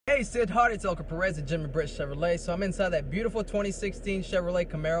Hey Siddhart, it's Elka Perez at Jimmy Britt Chevrolet. So I'm inside that beautiful 2016 Chevrolet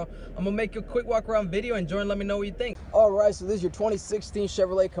Camaro. I'm gonna make you a quick walk around video. Enjoy and let me know what you think. Alright, so this is your 2016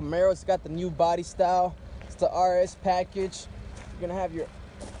 Chevrolet Camaro. It's got the new body style. It's the RS package. You're gonna have your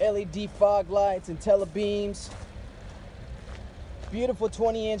LED fog lights and telebeams. Beautiful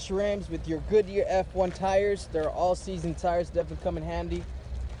 20-inch rims with your Goodyear F1 tires. They're all-season tires, definitely come in handy.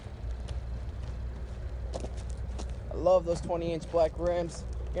 I love those 20-inch black rims.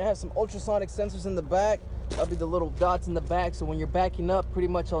 You're gonna have some ultrasonic sensors in the back. That'll be the little dots in the back, so when you're backing up, pretty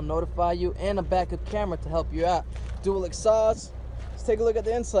much I'll notify you, and a backup camera to help you out. Dual exhaust. Let's take a look at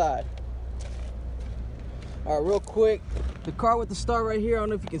the inside. All right, real quick, the car with the star right here, I don't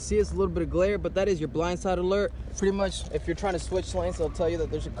know if you can see, it's a little bit of glare, but that is your blind side alert. Pretty much, if you're trying to switch lanes, it'll tell you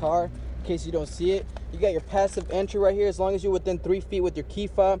that there's a car, in case you don't see it. You got your passive entry right here. As long as you're within 3 feet with your key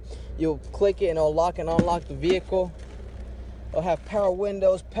fob, you'll click it and it'll lock and unlock the vehicle. It'll have power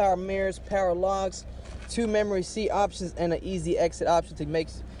windows, power mirrors, power locks, 2 memory seat options, and an easy exit option to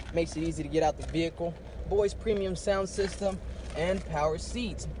makes it easy to get out the vehicle. Boys premium sound system and power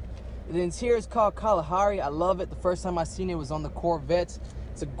seats. The interior is called Kalahari. I love it. The first time I seen it was on the Corvettes.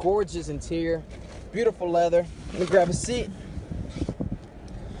 It's a gorgeous interior, beautiful leather. Let me grab a seat.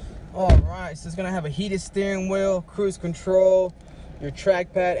 All right, so it's gonna have a heated steering wheel, cruise control, your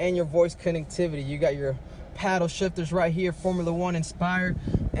trackpad, and your voice connectivity. You got your paddle shifters right here, Formula 1 inspired,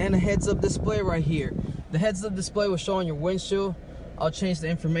 and a heads-up display right here. The heads-up display will show on your windshield. I'll change the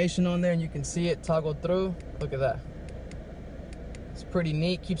information on there and you can see it toggle through. Look at that. It's pretty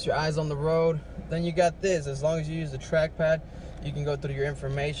neat, keeps your eyes on the road. Then you got this, as long as you use the trackpad, you can go through your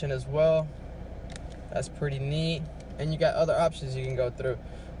information as well. That's pretty neat. And you got other options you can go through,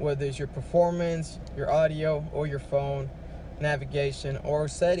 whether it's your performance, your audio, or your phone, navigation, or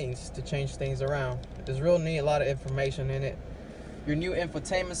settings to change things around. It's real neat, a lot of information in it. Your new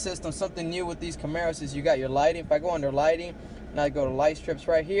infotainment system, something new with these Camaros is you got your lighting. If I go under lighting, now I go to light strips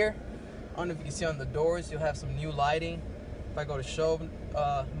right here. I don't know if you can see on the doors, you'll have some new lighting. If I go to show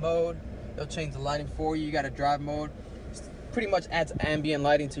mode, they'll change the lighting for you. You got a drive mode. It pretty much adds ambient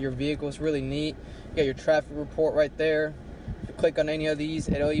lighting to your vehicle. It's really neat. You got your traffic report right there. If you click on any of these,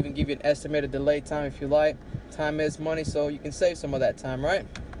 it'll even give you an estimated delay time if you like. Time is money, so you can save some of that time, right?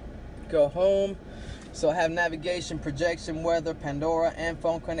 Go home. So I have navigation, projection, weather, Pandora, and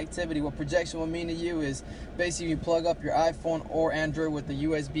phone connectivity. What projection will mean to you is basically you plug up your iPhone or Android with the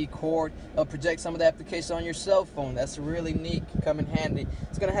USB cord. It'll project some of the application on your cell phone. That's really neat, come in handy.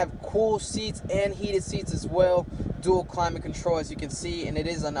 It's gonna have cool seats and heated seats as well. Dual climate control, as you can see, and it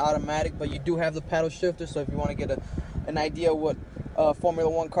is an automatic, but you do have the paddle shifter, so if you wanna get an idea what Formula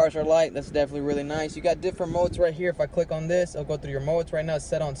 1 cars are like, that's definitely really nice. You got different modes right here. If I click on this, I'll go through your modes. Right now it's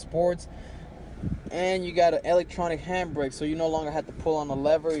set on sports. And you got an electronic handbrake, so you no longer have to pull on the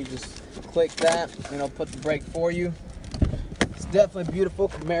lever. You just click that and it'll put the brake for you. It's definitely a beautiful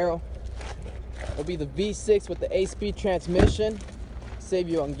Camaro. It'll be the V6 with the 8-speed transmission. Save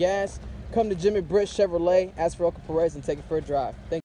you on gas. Come to Jimmy Britt Chevrolet, ask for Elka Perez, and take it for a drive. Thank you.